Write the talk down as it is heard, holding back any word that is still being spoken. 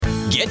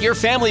Get your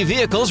family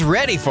vehicles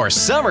ready for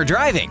summer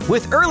driving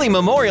with early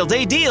Memorial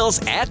Day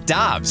deals at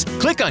Dobbs.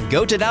 Click on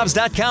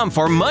gotodobbs.com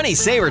for money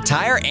saver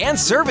tire and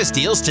service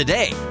deals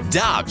today.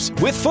 Dobbs,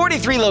 with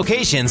 43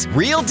 locations,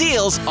 real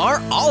deals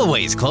are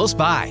always close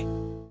by.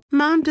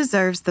 Mom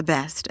deserves the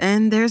best,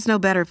 and there's no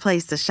better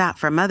place to shop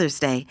for Mother's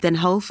Day than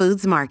Whole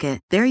Foods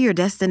Market. They're your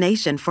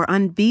destination for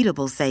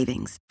unbeatable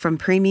savings, from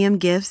premium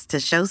gifts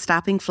to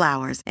show-stopping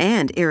flowers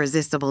and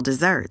irresistible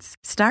desserts.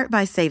 Start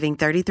by saving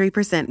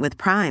 33% with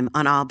Prime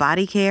on all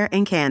body care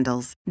and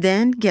candles.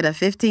 Then get a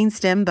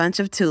 15-stem bunch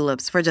of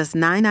tulips for just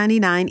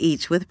 $9.99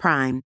 each with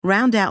Prime.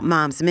 Round out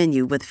Mom's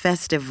menu with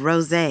festive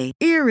rosé,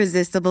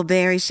 irresistible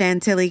berry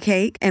chantilly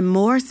cake, and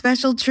more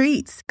special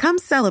treats. Come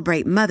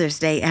celebrate Mother's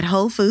Day at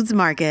Whole Foods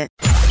Market.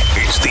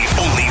 It's the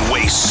only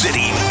way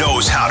City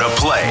knows how to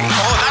play.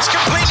 Oh, that's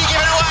completely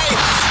given away.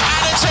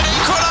 And it's an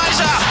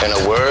equalizer. In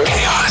a word,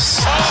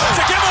 chaos. Oh,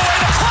 it's a giveaway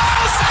to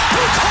Klaus,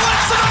 who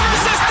clips it over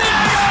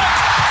Sestiega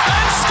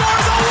and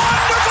scores a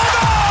wonderful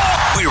goal.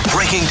 We're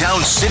breaking down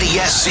City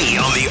SC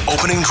on the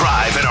opening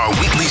drive in our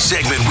weekly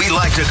segment we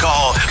like to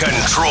call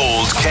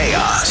Controlled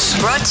Chaos.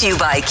 Brought to you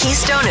by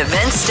Keystone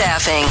Event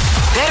Staffing.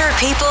 Better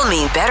people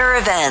mean better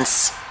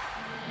events.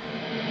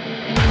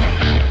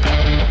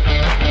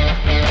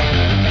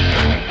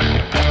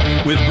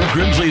 With Brooke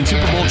Grimsley and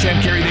Super Bowl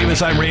champ Kerry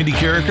Davis, I'm Randy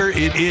Carricker.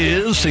 It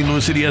is St.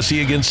 Louis City SC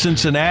against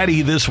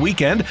Cincinnati this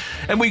weekend,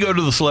 and we go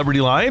to the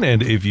Celebrity Line,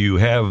 and if you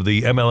have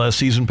the MLS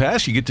season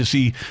pass, you get to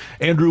see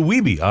Andrew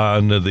Wiebe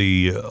on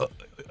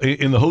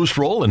in the host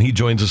role, and he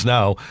joins us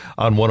now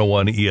on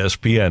 101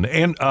 ESPN.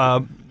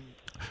 And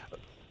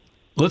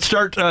let's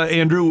start,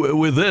 Andrew,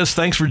 with this.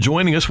 Thanks for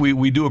joining us.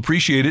 We do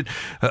appreciate it.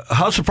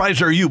 How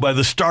surprised are you by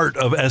the start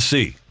of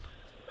SC?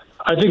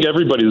 I think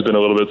everybody's been a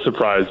little bit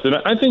surprised. And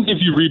I think if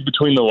you read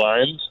between the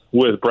lines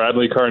with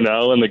Bradley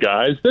Carnell and the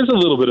guys, there's a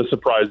little bit of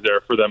surprise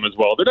there for them as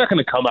well. They're not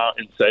going to come out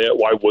and say it.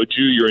 Why would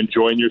you? You're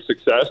enjoying your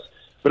success.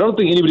 But I don't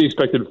think anybody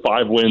expected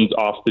 5 wins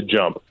off the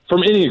jump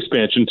from any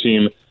expansion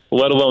team,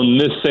 let alone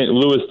this St.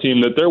 Louis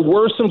team, that there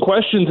were some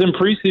questions in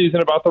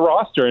preseason about the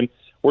roster. And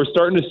we're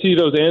starting to see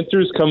those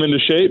answers come into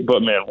shape.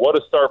 But, man, what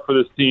a start for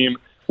this team.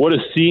 What a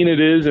scene it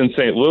is in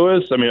St.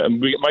 Louis. I mean,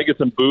 we might get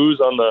some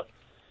boos on the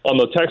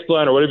text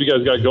line or whatever you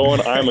guys got going.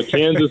 I'm a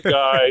Kansas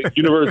guy,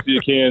 University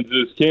of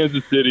Kansas,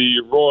 Kansas City,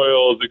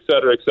 Royals, et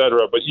cetera,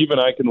 but even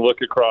I can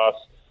look across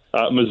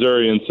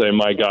Missouri and say,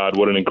 my God,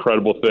 what an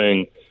incredible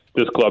thing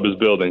this club is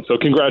building. So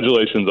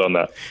congratulations on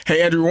that.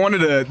 Hey, Andrew, one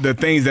of the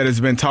things that has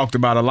been talked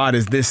about a lot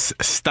is this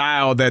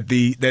style that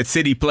that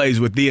City plays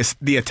with,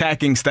 the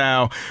attacking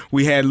style.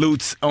 We had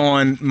Lutz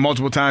on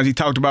multiple times. He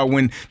talked about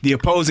when the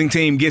opposing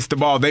team gets the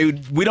ball,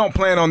 we don't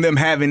plan on them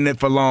having it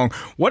for long.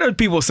 What are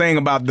people saying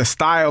about the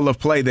style of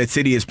play that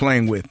City is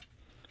playing with?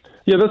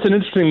 Yeah, that's an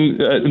interesting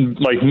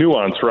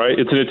nuance, right?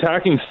 It's an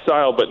attacking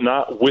style, but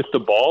not with the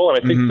ball.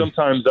 And I think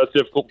sometimes that's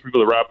difficult for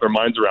people to wrap their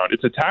minds around.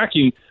 It's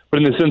attacking, but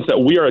in the sense that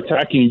we are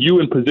attacking you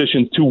in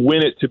positions to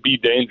win it, to be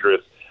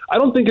dangerous. I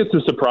don't think it's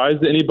a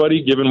surprise to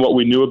anybody, given what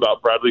we knew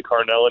about Bradley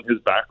Carnell and his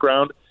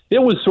background. It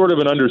was sort of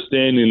an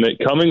understanding that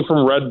coming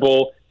from Red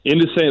Bull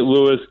into St.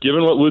 Louis,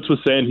 given what Lutz was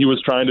saying he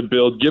was trying to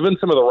build, given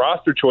some of the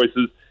roster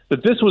choices,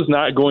 that this was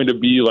not going to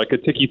be like a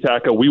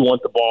tiki-taka, we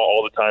want the ball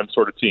all the time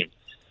sort of team.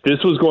 This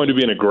was going to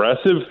be an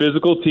aggressive,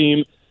 physical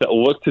team that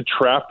looked to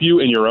trap you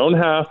in your own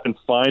half and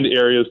find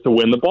areas to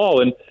win the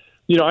ball. And,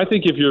 you know, I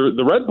think if you're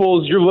the Red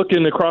Bulls, you're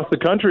looking across the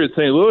country at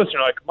St. Louis, and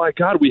you're like, my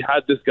God, we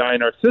had this guy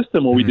in our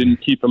system when we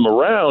didn't keep him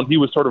around. He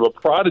was sort of a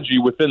prodigy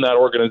within that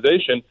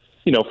organization,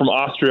 you know, from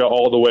Austria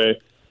all the way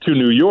to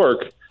New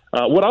York.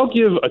 What I'll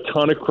give a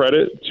ton of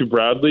credit to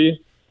Bradley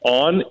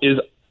on is,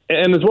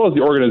 and as well as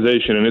the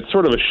organization, and it's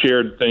sort of a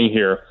shared thing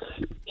here,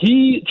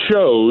 he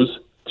chose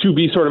to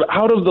be sort of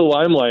out of the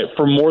limelight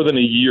for more than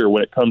a year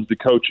when it comes to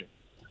coaching.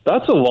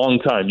 That's a long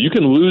time. You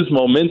can lose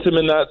momentum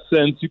in that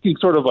sense. You can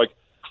sort of like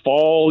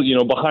fall, you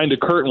know, behind a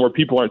curtain where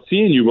people aren't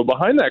seeing you. But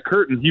behind that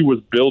curtain, he was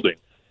building.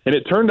 And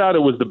it turned out it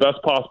was the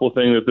best possible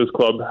thing that this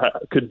club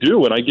could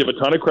do. And I give a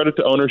ton of credit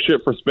to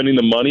ownership for spending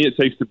the money it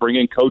takes to bring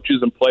in coaches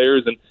and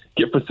players and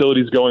get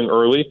facilities going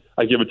early.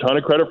 I give a ton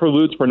of credit for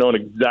Lutz for knowing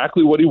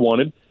exactly what he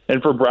wanted,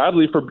 and for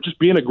Bradley for just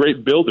being a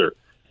great builder.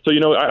 So, you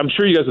know, I'm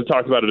sure you guys have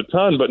talked about it a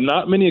ton, but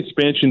not many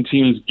expansion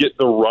teams get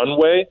the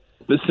runway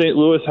that St.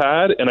 Louis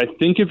had. And I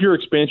think if you're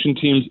expansion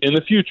teams in the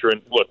future, and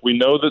look, we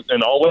know that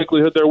in all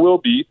likelihood there will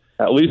be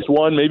at least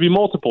one, maybe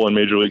multiple in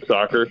Major League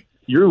Soccer,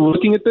 you're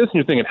looking at this and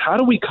you're thinking, how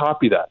do we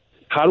copy that?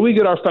 How do we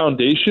get our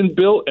foundation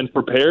built and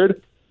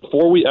prepared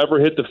before we ever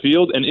hit the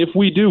field? And if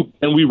we do,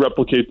 can we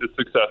replicate the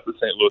success that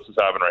St. Louis is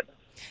having right now?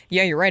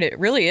 Yeah, you're right. It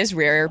really is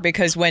rare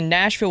because when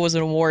Nashville was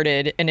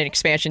awarded an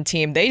expansion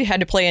team, they had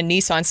to play in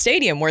Nissan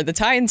Stadium where the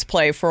Titans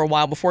play for a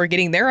while before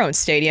getting their own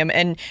stadium.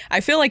 And I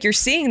feel like you're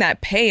seeing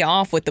that pay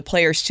off with the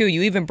players, too.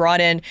 You even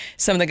brought in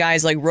some of the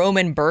guys like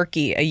Roman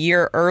Berkey a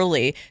year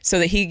early so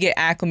that he could get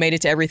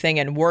acclimated to everything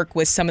and work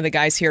with some of the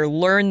guys here,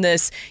 learn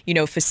this, you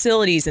know,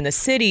 facilities in the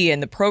city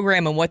and the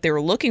program and what they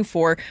were looking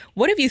for.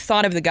 What have you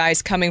thought of the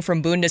guys coming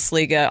from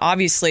Bundesliga?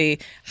 Obviously,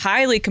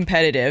 highly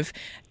competitive.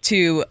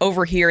 to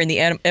over here in the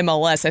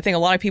MLS. I think a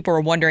lot of people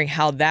are wondering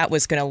how that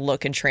was going to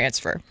look in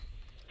transfer.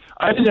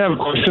 I didn't have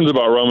questions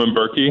about Roman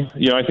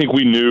Berkey. I think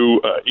we knew,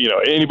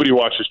 anybody who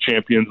watches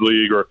Champions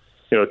League or,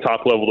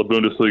 top level of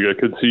Bundesliga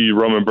could see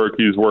Roman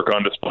Berkey's work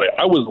on display.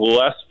 I was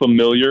less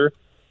familiar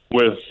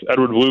with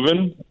Edward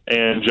Leuven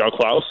and João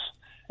Klaus,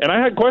 and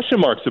I had question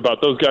marks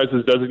about those guys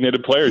as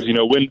designated players.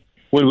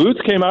 When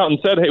Lutz came out and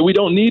said, hey, we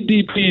don't need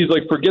DPs,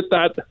 like, forget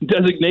that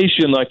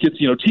designation, like, it's,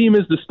 team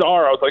is the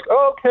star, I was like,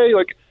 oh, okay,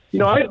 like,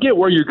 I get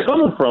where you're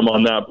coming from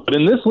on that. But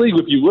in this league,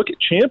 if you look at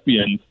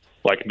champions,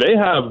 like, they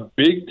have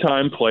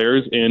big-time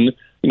players in,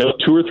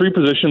 2 or 3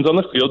 positions on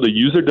the field. They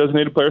use their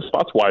designated player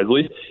spots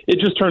wisely. It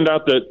just turned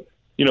out that,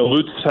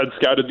 Lutz had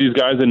scouted these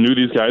guys and knew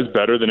these guys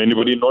better than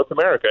anybody in North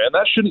America. And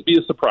that shouldn't be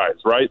a surprise,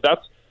 right?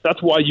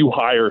 That's why you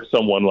hire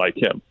someone like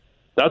him.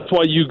 That's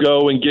why you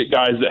go and get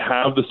guys that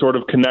have the sort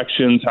of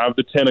connections, have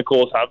the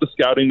tentacles, have the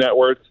scouting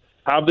networks,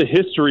 have the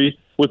history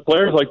with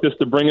players like this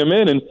to bring them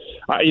in. And,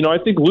 I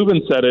think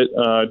Leuven said it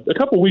a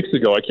couple weeks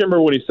ago. I can't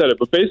remember when he said it,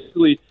 but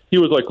basically he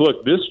was like,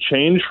 look, this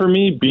changed for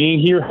me being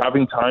here,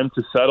 having time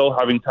to settle,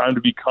 having time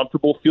to be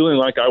comfortable, feeling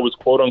like I was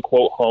quote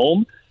unquote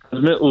home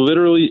has meant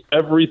literally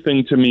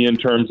everything to me in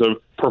terms of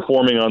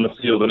performing on the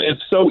field. And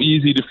it's so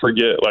easy to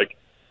forget. Like,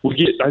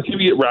 I think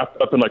we get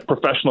wrapped up in like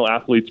professional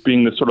athletes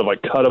being this sort of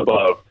like cut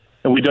above,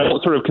 and we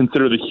don't sort of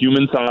consider the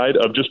human side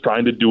of just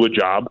trying to do a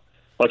job.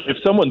 Like, if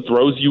someone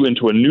throws you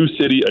into a new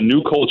city, a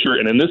new culture,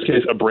 and in this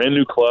case, a brand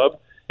new club,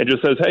 and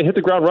just says, hey, hit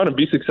the ground running,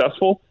 be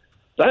successful,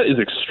 that is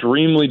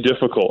extremely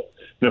difficult.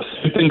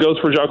 Same thing goes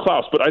for João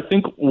Klaus. But I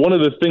think one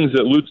of the things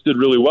that Lutz did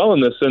really well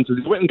in this sense is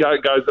he went and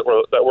got guys that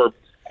were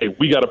hey,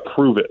 we got to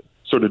prove it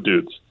sort of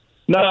dudes.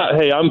 Not,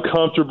 hey, I'm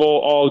comfortable,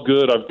 all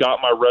good, I've got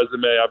my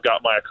resume, I've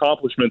got my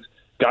accomplishments.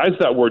 Guys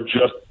that were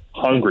just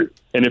hungry.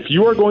 And if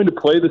you are going to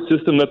play the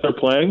system that they're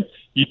playing,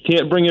 you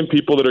can't bring in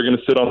people that are going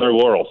to sit on their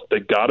laurels. They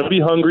got to be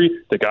hungry.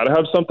 They got to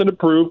have something to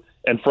prove.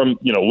 And from,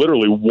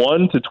 literally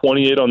 1 to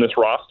 28 on this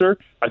roster,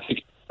 I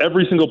think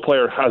every single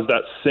player has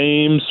that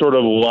same sort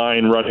of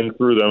line running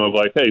through them of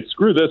like, hey,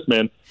 screw this,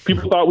 man.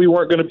 People thought we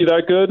weren't going to be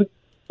that good.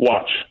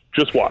 Watch.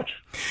 Just watch.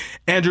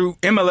 Andrew,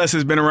 MLS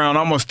has been around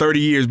almost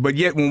 30 years, but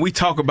yet when we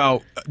talk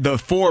about the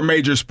 4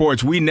 major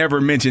sports, we never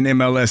mention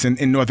MLS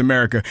in North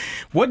America.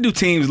 What do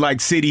teams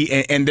like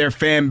City and their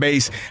fan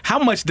base, how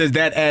much does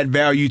that add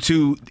value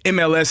to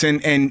MLS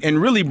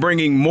and really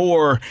bringing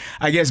more,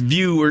 I guess,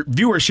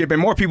 viewership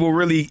and more people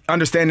really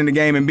understanding the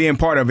game and being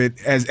part of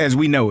it as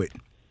we know it?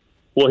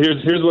 Well,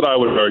 here's what I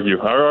would argue.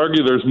 I would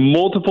argue there's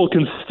multiple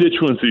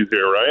constituencies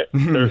here, right?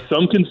 There's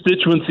some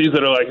constituencies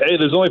that are like, hey,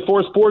 there's only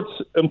 4 sports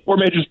and 4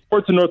 major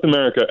sports in North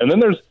America. And then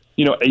there's,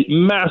 a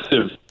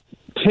massive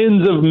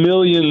tens of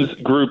millions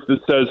group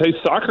that says, hey,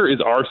 soccer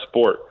is our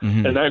sport.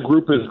 And that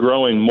group is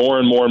growing more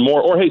and more and more.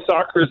 Or, hey,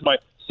 soccer is my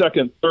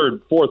second,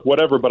 third, fourth,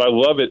 whatever, but I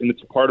love it and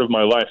it's a part of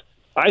my life.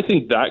 I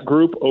think that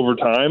group over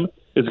time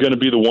is going to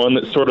be the one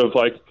that's sort of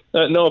like,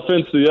 no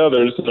offense to the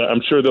others,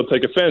 I'm sure they'll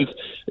take offense,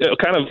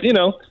 kind of,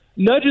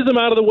 nudges them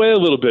out of the way a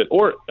little bit.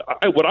 Or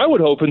what I would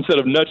hope, instead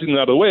of nudging them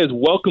out of the way, is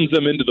welcomes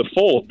them into the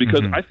fold.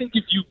 Because I think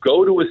if you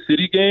go to a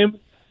City game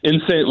in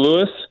St.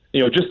 Louis,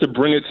 just to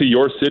bring it to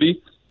your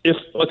city, if,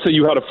 let's say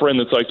you had a friend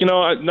that's like,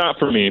 not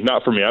for me,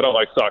 I don't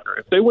like soccer.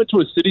 If they went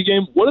to a City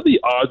game, what are the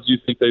odds you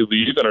think they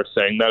leave and are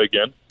saying that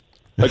again?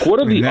 Like,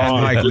 what are the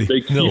odds that they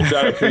keep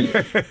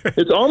that?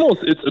 It's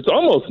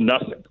almost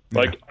nothing.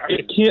 Like, I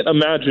can't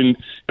imagine,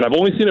 and I've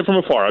only seen it from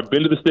afar. I've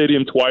been to the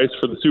stadium twice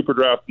for the Super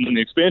Draft and then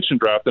the expansion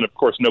draft, and of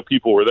course, no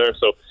people were there,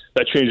 so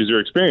that changes your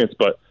experience.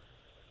 But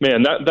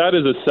man, that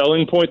is a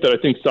selling point that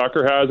I think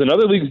soccer has, and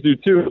other leagues do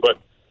too. But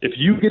if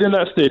you get in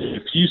that stadium,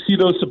 if you see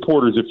those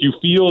supporters, if you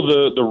feel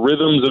the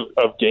rhythms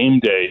of game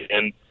day,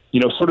 and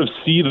sort of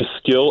see the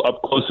skill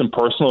up close and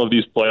personal of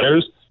these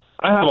players,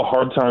 I have a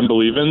hard time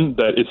believing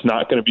that it's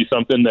not going to be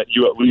something that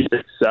you at least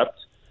accept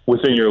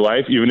within your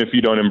life, even if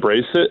you don't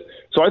embrace it.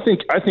 So I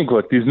think,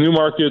 look, these new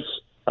markets,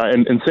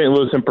 and St.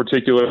 Louis in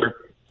particular,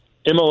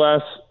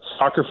 MLS,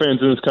 soccer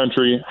fans in this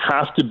country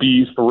have to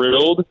be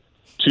thrilled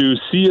to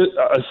see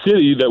a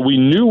city that we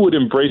knew would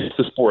embrace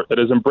the sport, that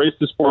has embraced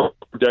the sport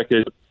for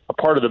decades, a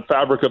part of the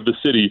fabric of the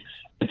city,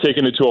 and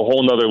taken it to a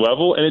whole nother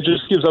level. And it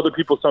just gives other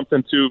people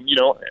something to,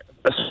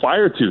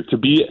 aspire to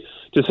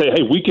say,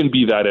 hey, we can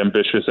be that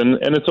ambitious, and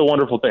it's a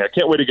wonderful thing. I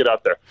can't wait to get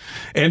out there.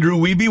 Andrew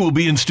Wiebe will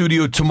be in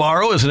studio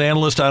tomorrow as an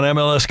analyst on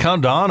MLS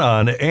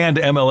Countdown and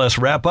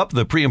MLS Wrap-Up,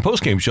 the pre- and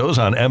post-game shows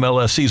on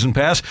MLS Season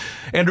Pass.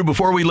 Andrew,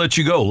 before we let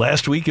you go,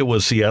 last week it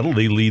was Seattle.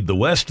 They lead the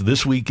West.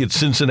 This week it's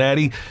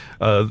Cincinnati.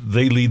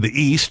 They lead the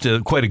East.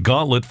 Quite a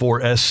gauntlet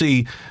for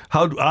SC.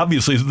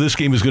 Obviously, this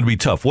game is going to be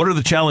tough. What are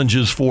the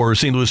challenges for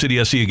St. Louis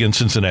City SC against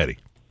Cincinnati?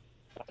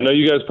 I know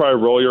you guys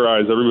probably roll your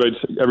eyes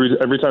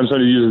every time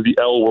somebody uses the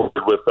L word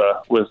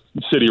with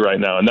City right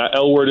now, and that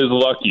L word is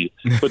lucky.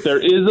 But there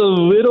is a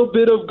little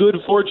bit of good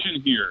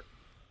fortune here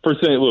for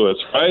St. Louis,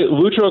 right?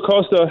 Lucho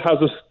Acosta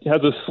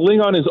has a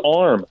sling on his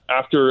arm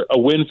after a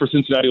win for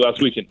Cincinnati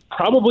last weekend.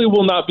 Probably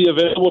will not be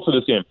available for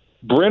this game.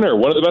 Brenner,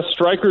 one of the best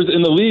strikers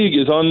in the league,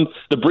 is on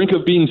the brink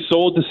of being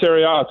sold to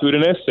Serie A, to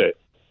Udinese.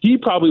 He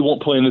probably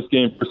won't play in this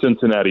game for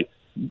Cincinnati.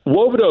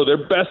 Wovodo, their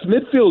best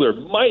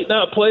midfielder, might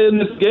not play in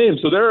this game.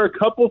 So there are a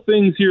couple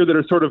things here that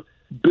are sort of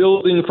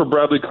building for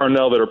Bradley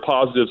Carnell that are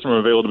positives from an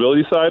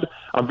availability side.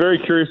 I'm very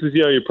curious to see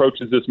how he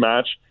approaches this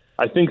match.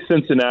 I think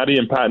Cincinnati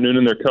and Pat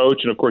Noonan, their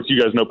coach, and of course you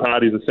guys know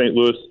Pat, he's a St.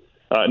 Louis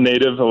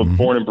native,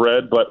 born and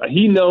bred, but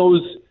he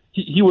knows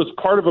he was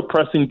part of a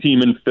pressing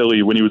team in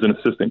Philly when he was an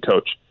assistant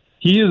coach.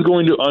 He is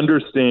going to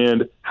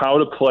understand how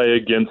to play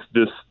against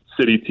this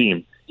city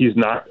team. He's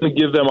not going to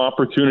give them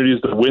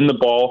opportunities to win the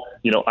ball,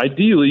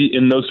 ideally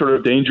in those sort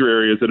of danger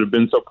areas that have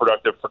been so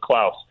productive for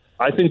Klaus.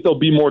 I think they'll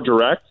be more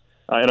direct,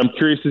 and I'm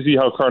curious to see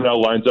how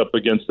Carnell lines up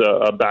against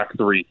a back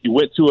three. He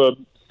went to a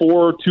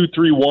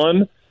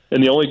 4-2-3-1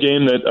 in the only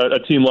game that a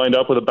team lined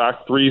up with a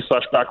back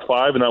three/back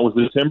five, and that was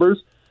the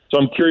Timbers. So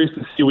I'm curious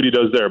to see what he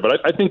does there. But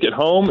I think at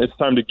home, it's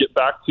time to get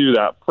back to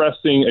that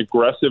pressing,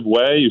 aggressive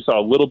way. You saw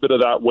a little bit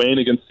of that Wayne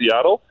against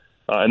Seattle.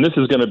 And this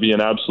is going to be an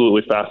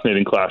absolutely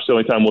fascinating clash. The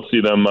only time we'll see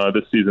them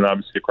this season,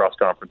 obviously, across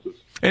conferences.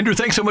 Andrew,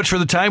 thanks so much for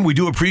the time. We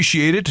do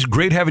appreciate it.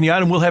 Great having you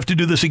on, and we'll have to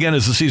do this again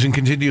as the season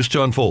continues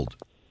to unfold.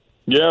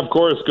 Yeah, of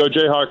course. Go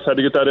Jayhawks. Had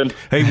to get that in.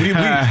 Hey, we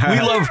love we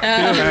love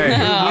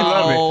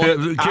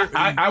it.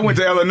 I went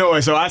to Illinois,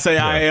 so I say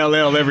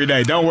ILL every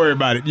day. Don't worry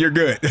about it. You're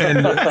good.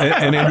 And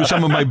Andrew,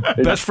 some of my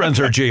best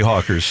friends are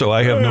Jayhawkers, so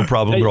I have no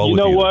problem at all with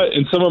you. You know what?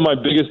 And some of my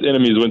biggest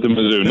enemies went to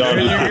Mizzou. No, there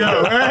you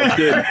go.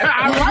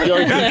 I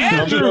like that.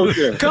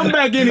 Andrew, come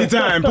back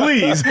anytime,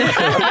 please.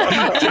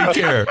 Take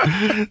care.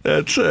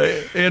 That's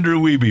Andrew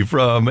Wiebe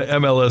from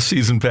MLS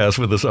Season Pass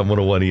with us on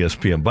 101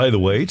 ESPN. By the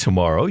way,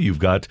 tomorrow you've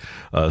got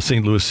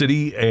St. Louis City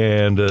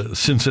and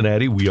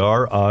Cincinnati. We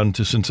are on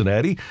to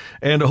Cincinnati,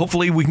 and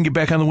hopefully we can get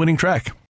back on the winning track.